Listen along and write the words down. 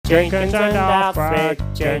Jenkins and Alfred,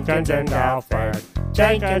 Jenkins and Alfred,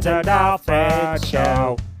 Jenkins and Alfred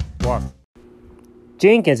Show. What?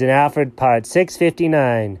 Jenkins and Alfred, part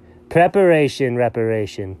 659,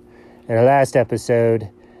 Reparation. In the last episode,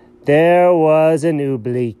 there was a new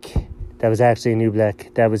bleak. That was actually a new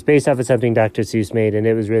bleak. That was based off of something Dr. Seuss made, and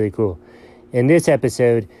it was really cool. In this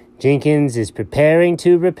episode, Jenkins is preparing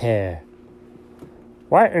to repair.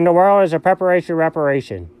 What in the world is a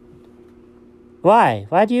reparation? Why?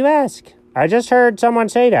 Why do you ask? I just heard someone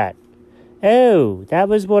say that. Oh, that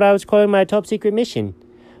was what I was calling my top secret mission.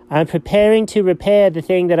 I'm preparing to repair the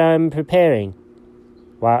thing that I'm preparing.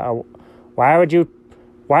 Why do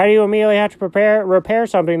you immediately have to repair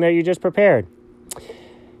something that you just prepared?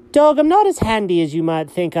 Dog, I'm not as handy as you might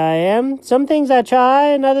think I am. Some things I try,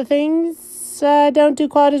 and other things I don't do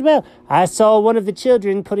quite as well. I saw one of the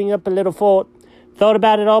children putting up a little fort. Thought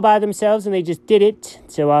about it all by themselves, and they just did it.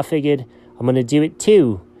 So I figured I'm going to do it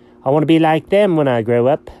too. I want to be like them when I grow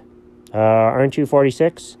up. Aren't you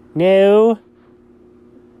 46? No.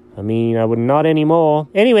 I mean, I would not anymore.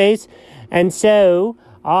 Anyways, and so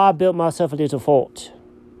I built myself a little fort.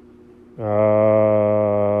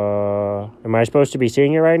 Am I supposed to be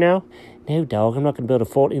seeing it right now? No, dog, I'm not going to build a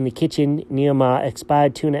fort in the kitchen near my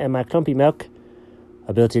expired tuna and my clumpy milk.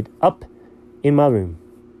 I built it up in my room.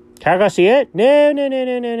 Can I go see it? No.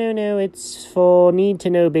 It's for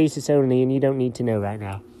need-to-know basis only, and you don't need to know right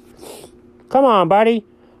now. Come on, buddy.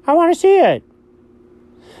 I want to see it.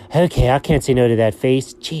 Okay, I can't say no to that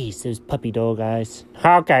face. Jeez, those puppy dog eyes.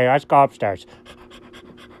 Okay, let's go upstairs.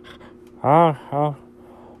 Oh,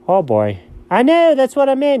 boy. I know, that's what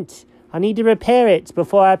I meant. I need to repair it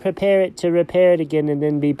before I prepare it to repair it again and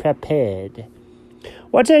then be prepared.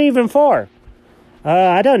 What's that even for?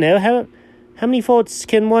 I don't know. How many forts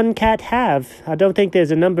can one cat have? I don't think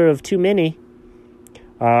there's a number of too many.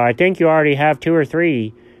 I think you already have 2 or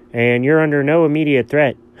 3, and you're under no immediate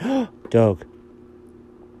threat. Dog.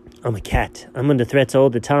 I'm a cat. I'm under threats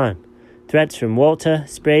all the time. Threats from water,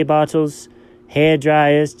 spray bottles, hair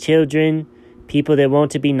dryers, children, people that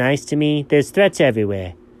want to be nice to me. There's threats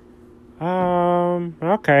everywhere.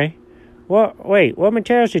 Okay. What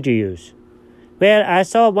materials did you use? Well, I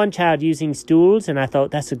saw one child using stools, and I thought,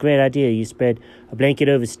 that's a great idea. You spread a blanket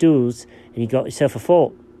over stools, and you got yourself a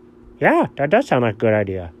fort. Yeah, that does sound like a good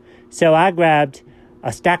idea. So I grabbed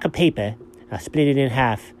a stack of paper, I split it in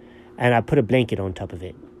half, and I put a blanket on top of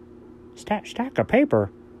it. Stack of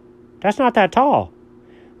paper? That's not that tall.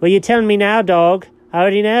 Well, you're telling me now, dog. I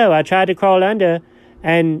already know. I tried to crawl under,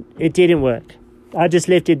 and it didn't work. I just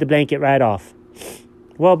lifted the blanket right off.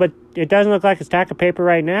 Well, but it doesn't look like a stack of paper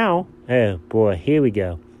right now. Oh, boy, here we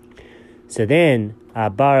go. So then I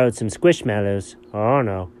borrowed some squishmallows. Oh,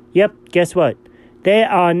 no. Yep, guess what? They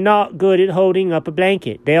are not good at holding up a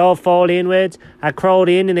blanket. They all fall inwards. I crawled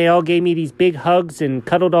in, and they all gave me these big hugs and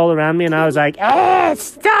cuddled all around me, and I was like,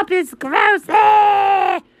 stop, it's gross.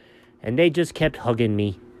 And they just kept hugging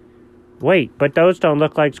me. Wait, but those don't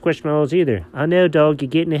look like squishmallows either. I know, dog,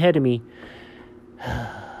 you're getting ahead of me.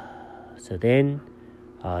 So then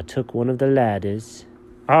I took one of the ladders.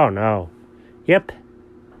 Oh, no. Yep.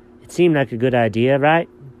 It seemed like a good idea, right?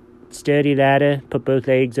 Sturdy ladder, put both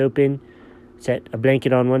legs open, set a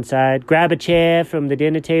blanket on one side, grab a chair from the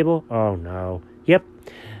dinner table. Oh, no. Yep.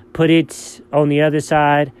 Put it on the other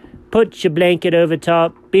side, put your blanket over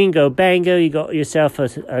top. Bingo, bango, you got yourself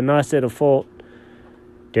a nice little fort.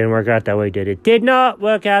 Didn't work out that way, did it? Did not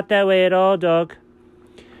work out that way at all, dog.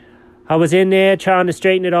 I was in there trying to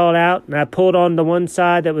straighten it all out, and I pulled on the one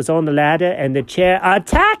side that was on the ladder, and the chair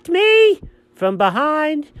attacked me from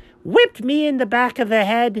behind, whipped me in the back of the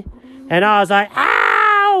head, and I was like,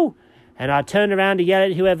 ow! And I turned around to yell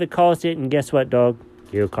at whoever caused it, and guess what, dog?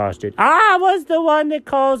 You caused it. I was the one that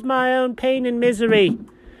caused my own pain and misery.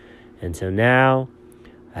 And so now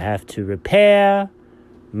I have to repair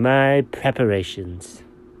my preparations.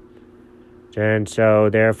 And so,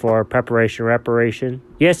 therefore, reparation.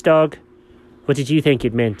 Yes, dog. What did you think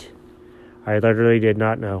it meant? I literally did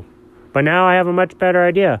not know. But now I have a much better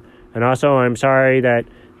idea. And also, I'm sorry that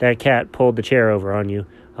cat pulled the chair over on you.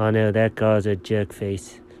 Oh, no, that caused a jerk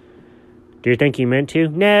face. Do you think he meant to?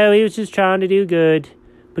 No, he was just trying to do good.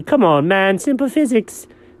 But come on, man, simple physics.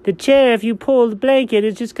 The chair, if you pull the blanket,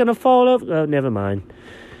 is just going to fall over. Oh, never mind.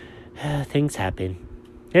 Things happen.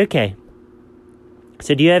 Okay.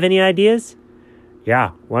 So do you have any ideas?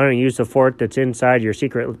 Yeah, why don't you use the fort that's inside your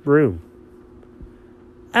secret room?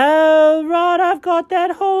 Oh, right, I've got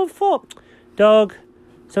that whole fort. Dog,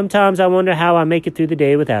 sometimes I wonder how I make it through the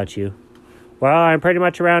day without you. Well, I'm pretty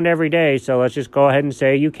much around every day, so let's just go ahead and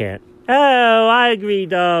say you can't. Oh, I agree,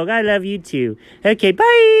 dog. I love you too. Okay,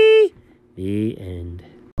 bye! The end.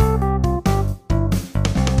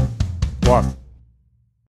 What?